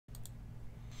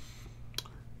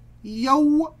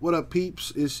Yo, what up,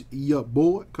 peeps? It's your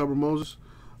boy, Cover Moses.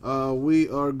 We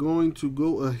are going to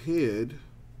go ahead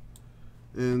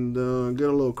and get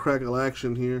a little crackle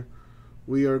action here.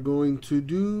 We are going to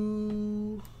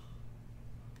do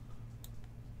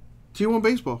Tier 1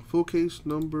 Baseball, full case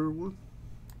number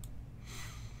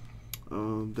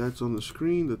 1. That's on the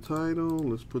screen, the title.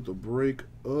 Let's put the break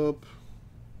up.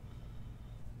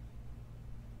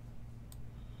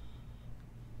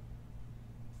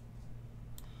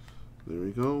 There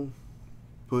we go.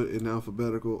 Put in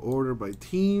alphabetical order by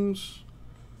teams,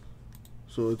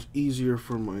 so it's easier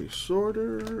for my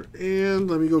sorter. And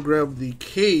let me go grab the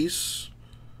case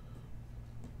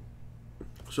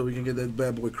so we can get that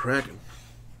bad boy cracking.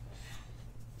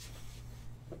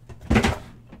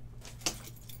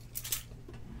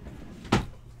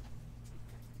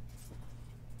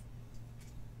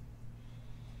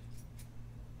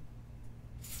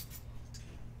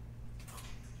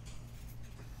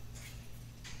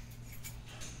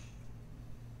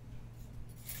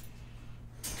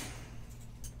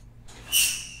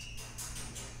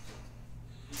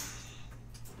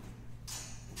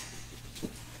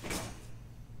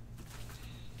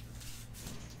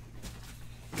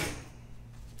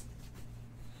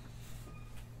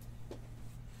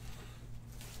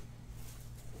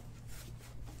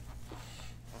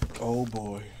 Oh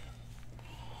boy.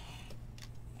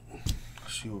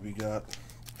 Let's see what we got.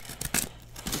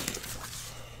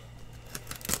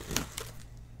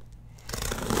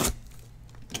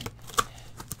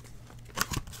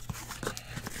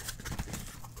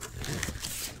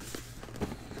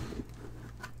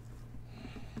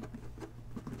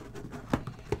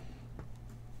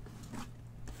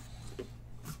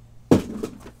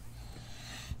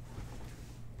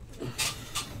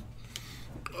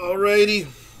 Alrighty.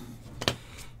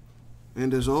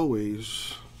 And as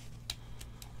always,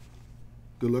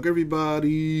 good luck,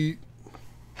 everybody. Good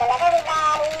luck,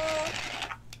 everybody.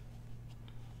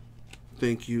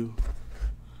 Thank you,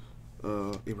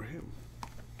 Abraham.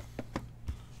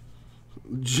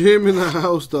 Jim in the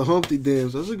house, the Humpty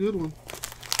dance. That's a good one.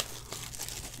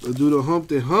 Let's do the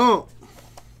Humpty Hump.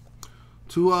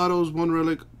 2 autos, 1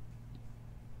 relic.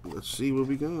 Let's see what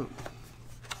we got.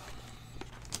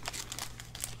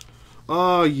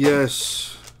 Oh, yes.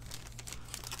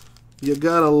 You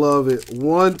gotta love it.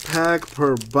 1 pack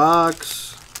per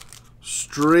box.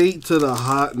 Straight to the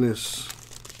hotness.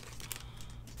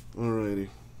 Alrighty.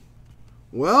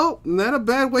 Well, not a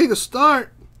bad way to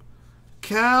start.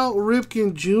 Cal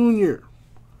Ripken Jr.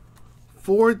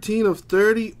 14 of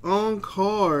 30 on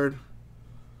card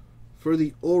for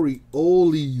the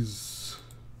Orioles.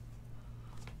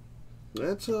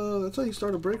 That's how you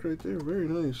start a break right there. Very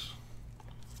nice.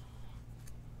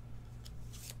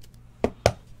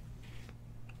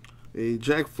 A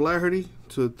Jack Flaherty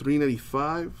to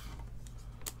 395.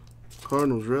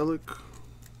 Cardinals relic.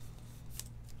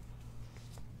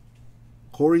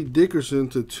 Corey Dickerson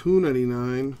to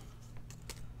 299.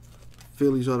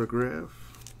 Phillies autograph.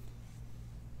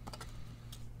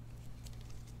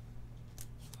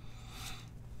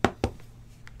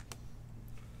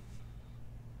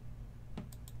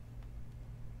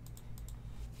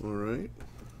 All right.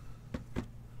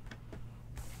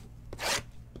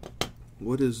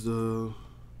 What is the...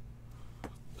 I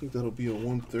think that'll be a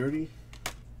 130.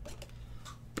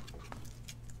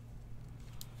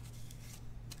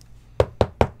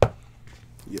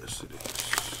 Yes, it is.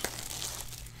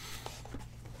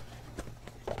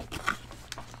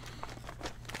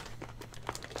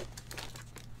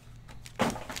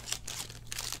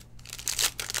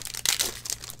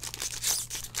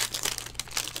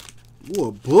 Ooh,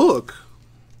 a book,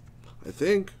 I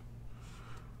think.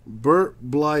 Burt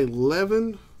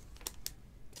Blyleven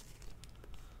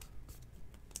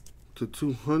to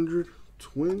 200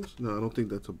 Twins. No, I don't think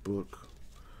that's a book.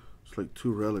 It's like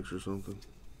 2 relics or something.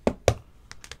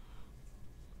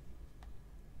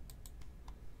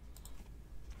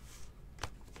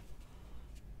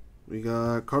 We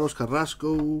got Carlos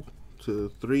Carrasco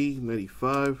to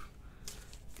 395.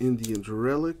 Indians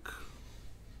relic.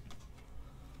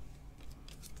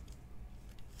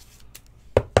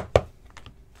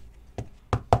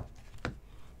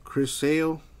 Chris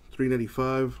Sale,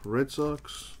 395, Red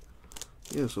Sox.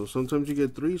 Yeah, so sometimes you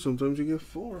get 3, sometimes you get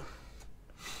 4.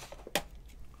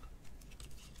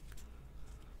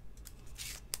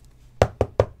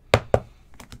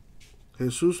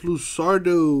 Jesus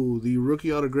Luzardo, the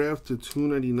rookie autograph to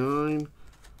 299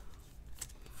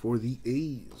 for the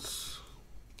A's.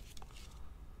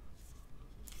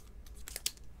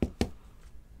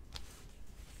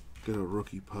 Get a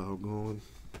rookie pile going.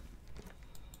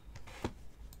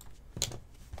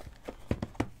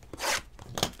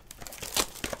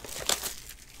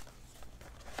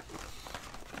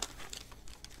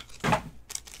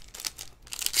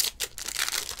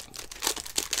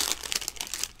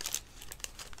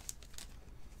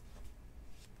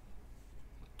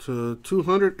 to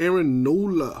 200, Aaron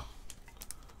Nola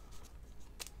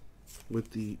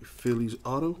with the Phillies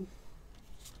auto.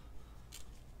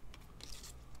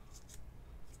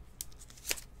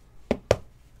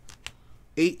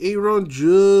 Aaron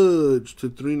Judge to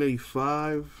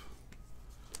 395,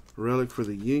 relic for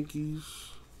the Yankees.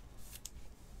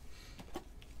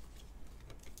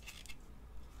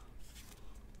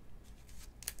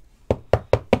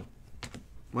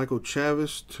 Michael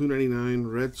Chavis, 299,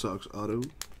 Red Sox auto.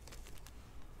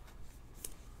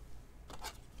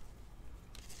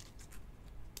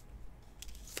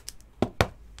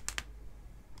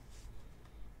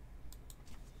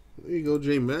 There you go,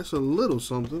 J-Mess, a little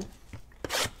something.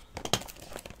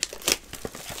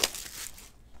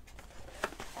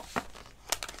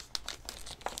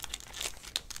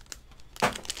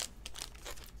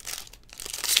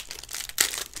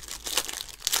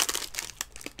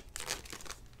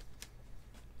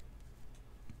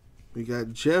 We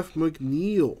got Jeff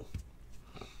McNeil,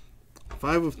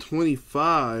 5 of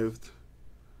 25,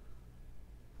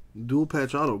 dual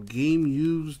patch auto, game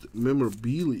used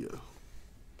memorabilia.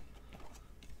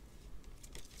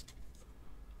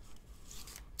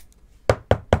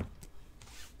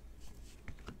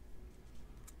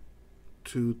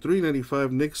 To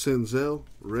 395, Nick Senzel,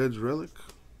 Reds relic.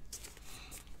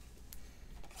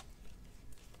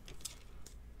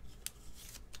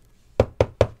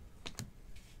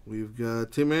 We've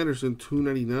got Tim Anderson,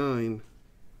 299,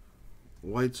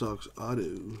 White Sox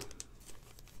auto.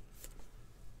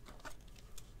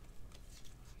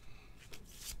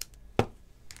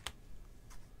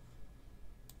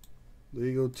 There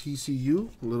you go, TCU,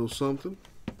 a little something.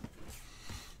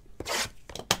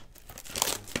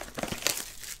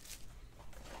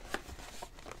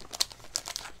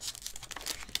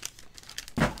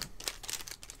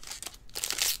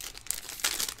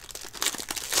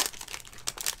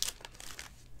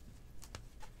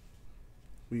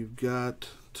 We've got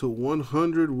to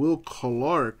 100, Will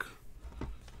Clark,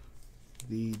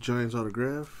 the Giants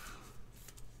autograph.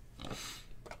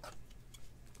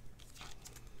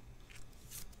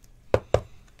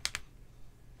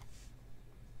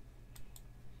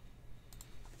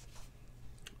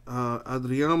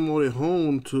 Adrian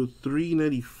Morejon to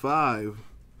 395,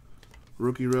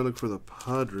 rookie relic for the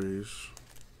Padres.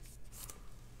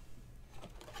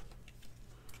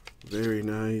 Very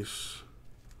nice.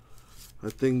 I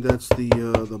think that's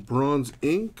the bronze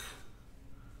ink.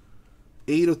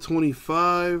 8 of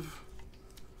 25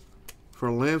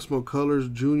 for Lance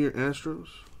McCullers Jr. Astros.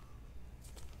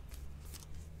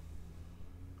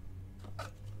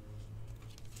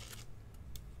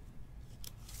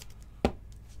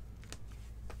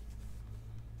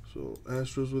 So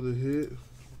Astros with a hit.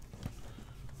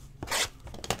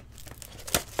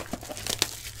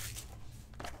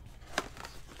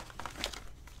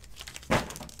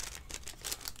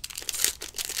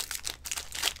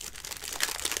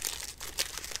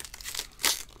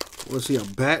 Let's see, a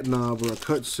bat knob or a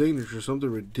cut signature, something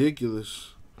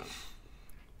ridiculous.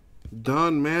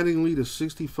 Don Mattingly to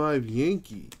 65,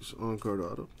 Yankees on card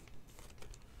auto.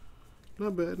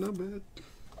 Not bad, not bad.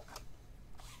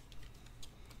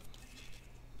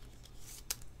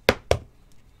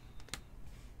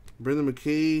 Brendan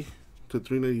McKay to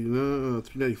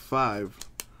 395,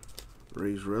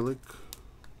 Rays relic.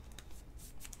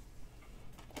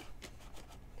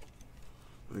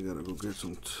 I gotta go get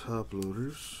some top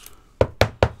loaders.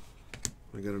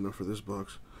 I got enough for this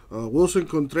box. Wilson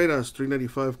Contreras,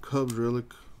 395, Cubs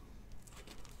relic.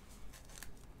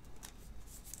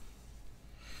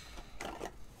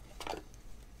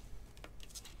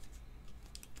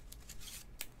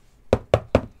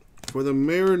 For the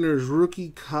Mariners,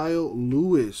 rookie Kyle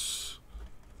Lewis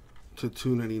to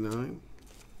 299.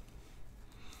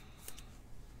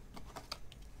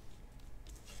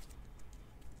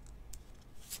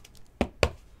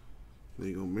 There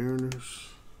you go, Mariners.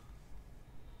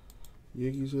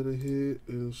 Yankees had a hit,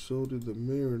 and so did the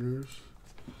Mariners.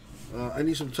 I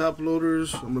need some top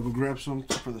loaders. I'm going to go grab some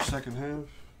for the second half.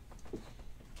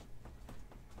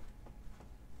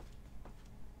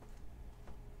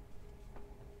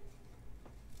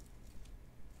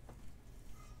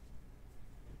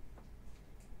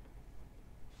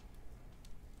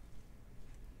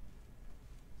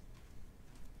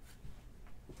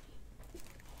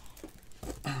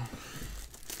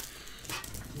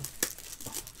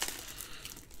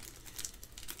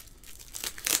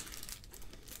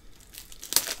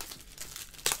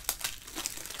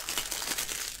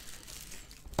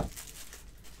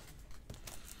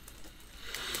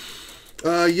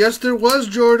 Yes, there was,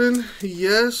 Jordan.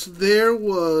 Yes, there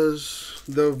was.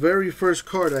 The very first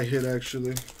card I hit,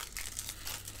 actually.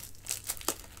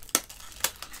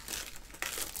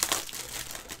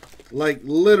 Like,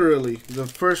 literally, the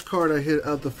first card I hit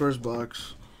out the first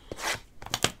box.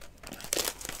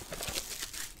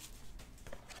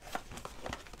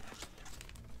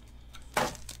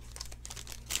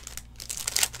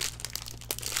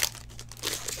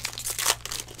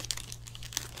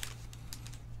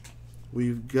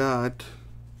 We've got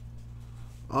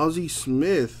Ozzie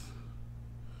Smith.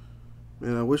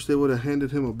 Man, I wish they would have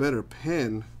handed him a better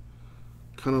pen.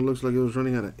 Kind of looks like it was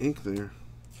running out of ink there.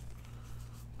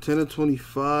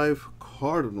 10/25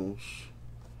 Cardinals.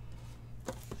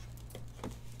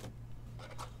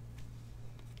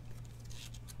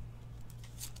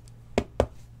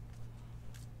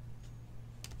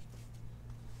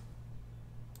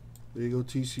 There you go,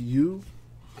 TCU.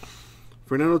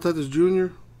 Fernando Tatis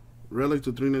Jr. Relic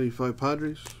to 395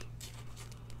 Padres.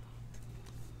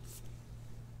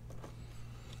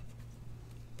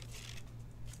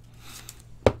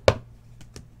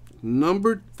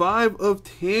 Number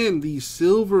 5/10, the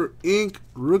Silver Ink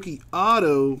Rookie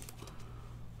Auto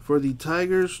for the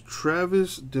Tigers,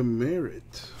 Travis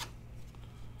Demerit.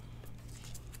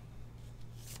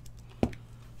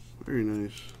 Very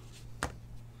nice.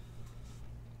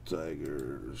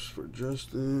 Tigers for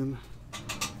Justin.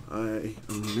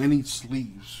 Many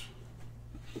sleeves.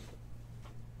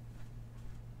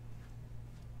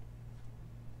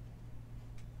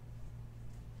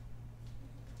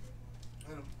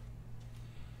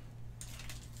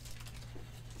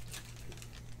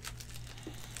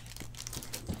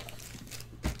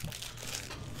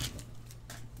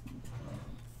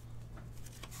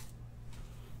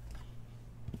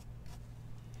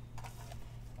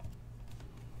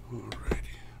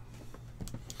 Alrighty.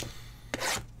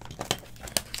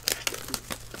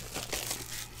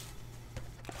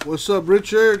 What's up,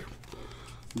 Richard?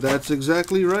 That's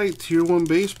exactly right. Tier 1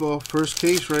 baseball. First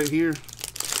case right here.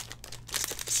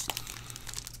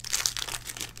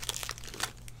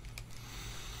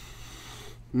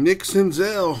 Nick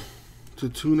Senzel to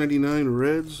 299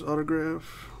 Reds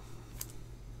autograph.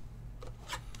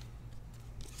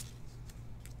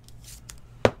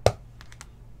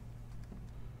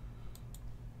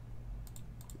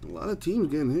 A lot of teams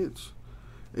getting hits.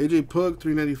 AJ Pug,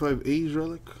 395 A's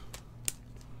relic.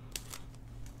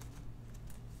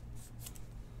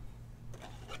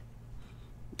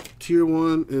 Tier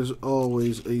 1 is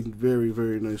always a very,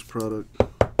 very nice product.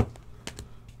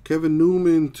 Kevin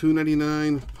Newman,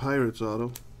 299 Pirates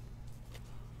auto.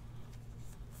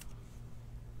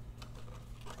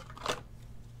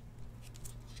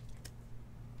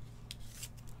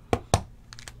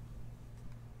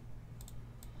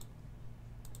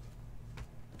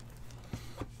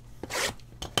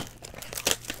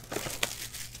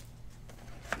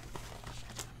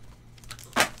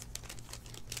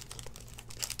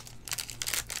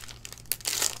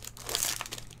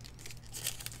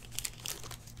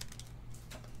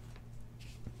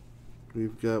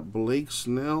 We've got Blake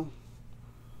Snell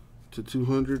to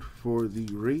 200 for the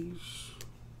Rays.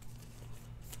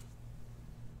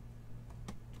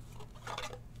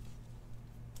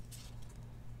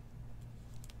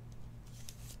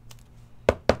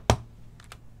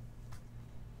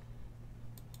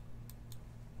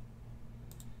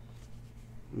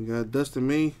 We got Dustin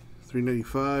May,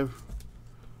 395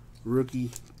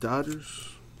 rookie Dodgers.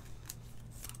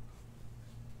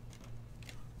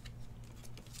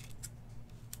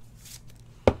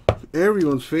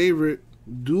 Everyone's favorite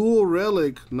dual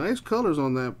relic. Nice colors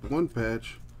on that one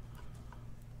patch.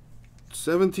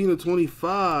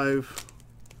 17/25.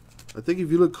 I think if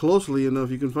you look closely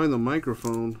enough, you can find the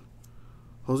microphone.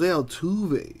 Jose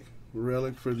Altuve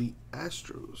relic for the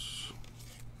Astros.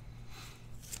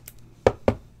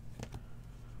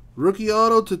 Rookie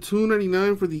auto to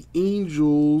 299 for the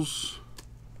Angels.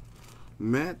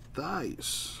 Matt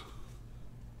Thaiss.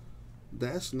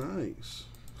 That's nice.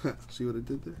 See what I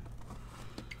did there?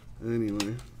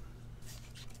 Anyway.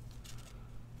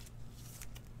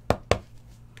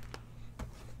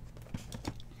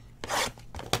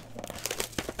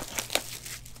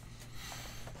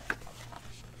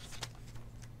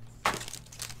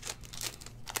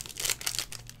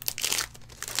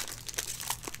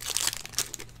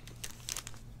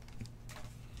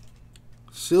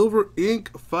 Silver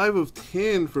Ink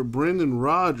 5/10 for Brendan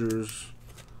Rodgers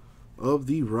of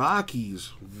the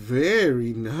Rockies.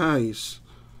 Very nice.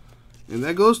 And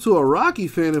that goes to a Rocky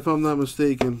fan, if I'm not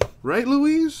mistaken. Right,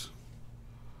 Louise?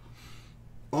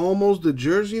 Almost the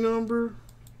jersey number.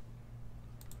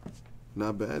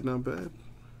 Not bad, not bad.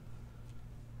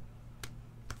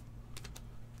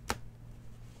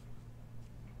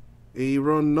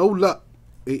 Aaron Nola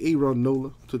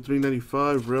to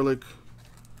 395 relic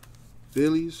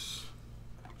Phillies.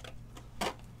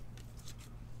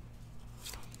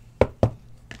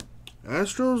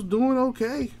 Astros doing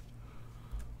okay.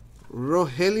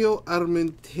 Rogelio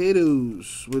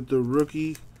Armenteros with the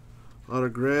rookie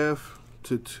autograph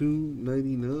to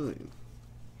 299.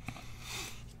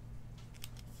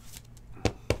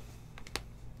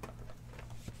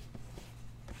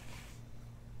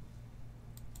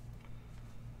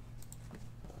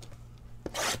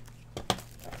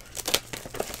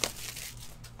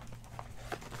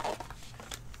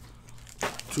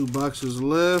 Two boxes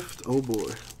left. Oh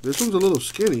boy. This one's a little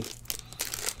skinny.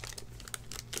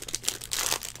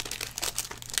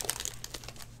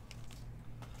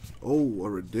 Oh, a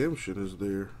redemption is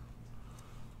there.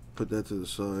 Put that to the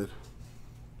side.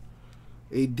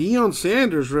 A Deion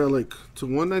Sanders relic to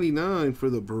 199 for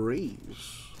the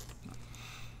Braves.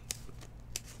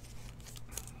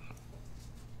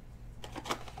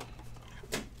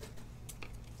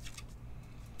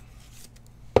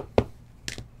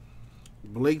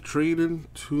 Blake Traden,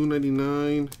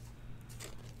 299,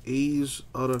 A's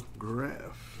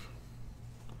autograph.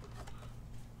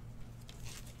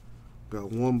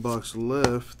 Got one box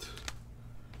left,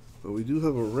 but we do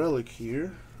have a relic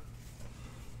here.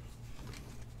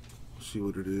 Let's see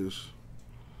what it is.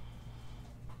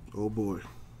 Oh boy.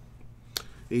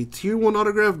 A Tier 1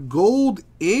 autograph gold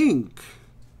ink.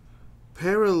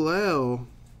 Parallel.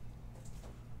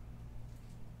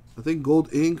 I think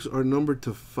gold inks are numbered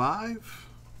to 5.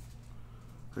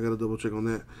 I gotta double check on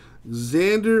that.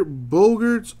 Xander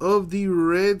Bogaerts of the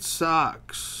Red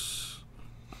Sox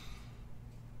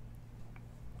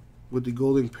with the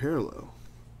gold ink parallel.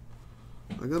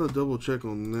 I gotta double check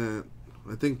on that.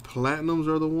 I think platinums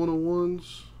are the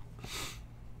 101s.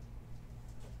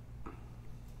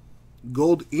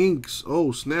 Gold inks.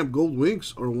 Oh snap! Gold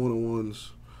inks are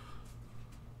 101s.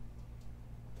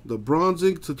 The bronze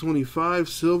ink to 25,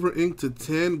 silver ink to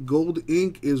 10, gold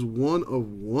ink is 1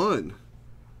 of 1.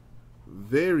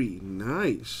 Very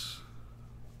nice.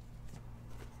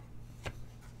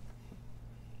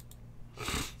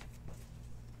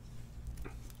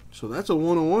 So that's a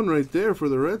 101 right there for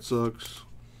the Red Sox.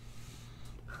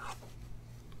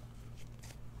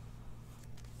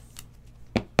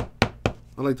 I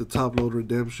like the top load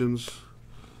redemptions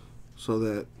so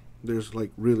that there's like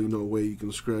really no way you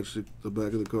can scratch the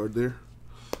back of the card there.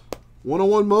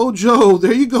 101 Mojo.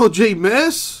 There you go, J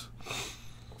Mess.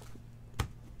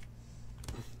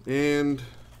 And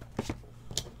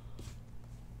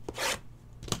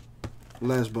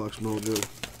last box Mojo.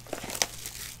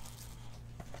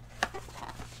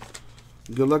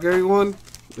 Good luck, everyone,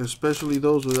 especially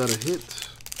those without a hit.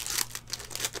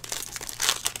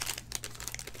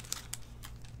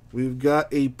 We've got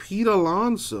a Pete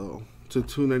Alonso to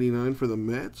 299 for the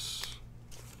Mets.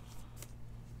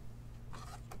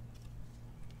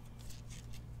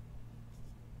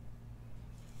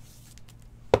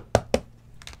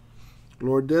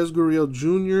 Lourdes Gurriel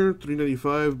Jr.,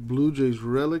 395 Blue Jays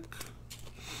relic.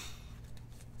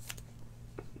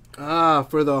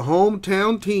 For the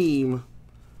hometown team.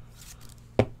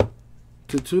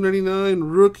 To 299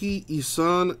 rookie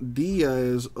Isan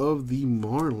Diaz of the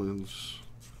Marlins.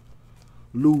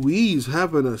 Luis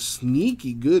having a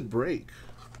sneaky good break.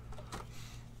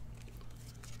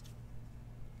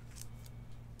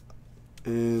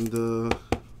 And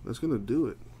that's going to do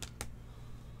it.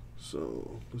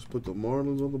 So let's put the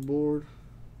Marlins on the board.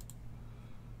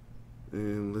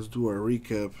 And let's do our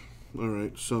recap.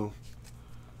 Alright, so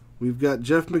we've got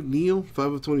Jeff McNeil,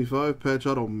 5 of 25, patch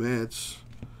auto Mets.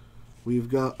 We've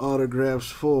got autographs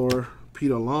for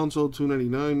Pete Alonso,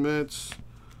 299 Mets.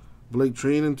 Blake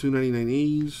Traden, 299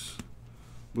 A's.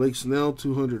 Blake Snell,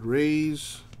 200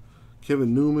 Rays.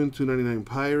 Kevin Newman, 299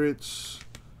 Pirates.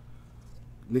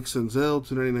 Nick Senzel,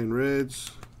 299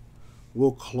 Reds.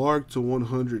 Will Clark to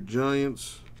 100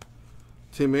 Giants.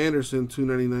 Tim Anderson,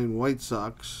 299 White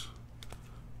Sox.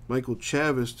 Michael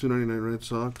Chavis, 299 Red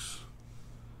Sox.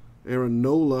 Aaron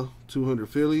Nola, 200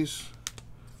 Phillies.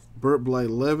 Burt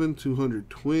Blyleven, 200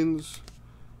 Twins.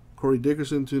 Corey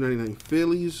Dickerson, 299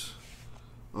 Phillies.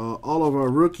 All of our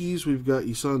rookies, we've got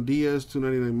Isan Diaz,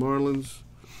 299 Marlins.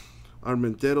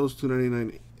 Armenteros,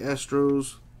 299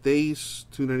 Astros. Thace,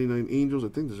 299 Angels. I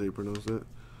think that's how you pronounce that.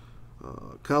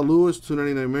 Kyle Lewis,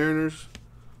 299 Mariners.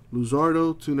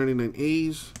 Luzardo, 299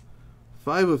 A's.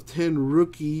 5 of 10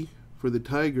 rookie for the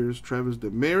Tigers, Travis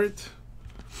DeMeritt.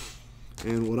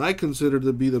 And what I consider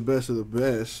to be the best of the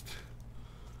best,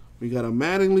 we got a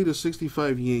Mattingly to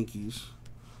 65 Yankees.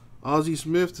 Ozzie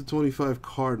Smith to 25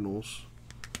 Cardinals.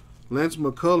 Lance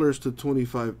McCullers to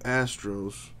 25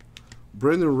 Astros.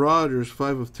 Brendan Rodgers,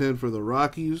 5 of 10 for the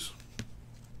Rockies.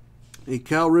 A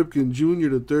Cal Ripken Jr.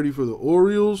 to 30 for the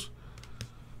Orioles.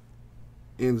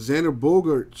 And Xander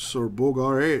Bogaerts, or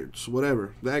Bogaerts,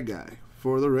 whatever, that guy,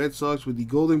 for the Red Sox with the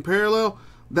golden parallel.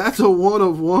 That's a 1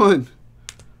 of 1.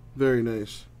 Very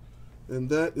nice. And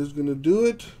that is going to do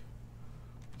it.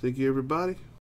 Thank you, everybody.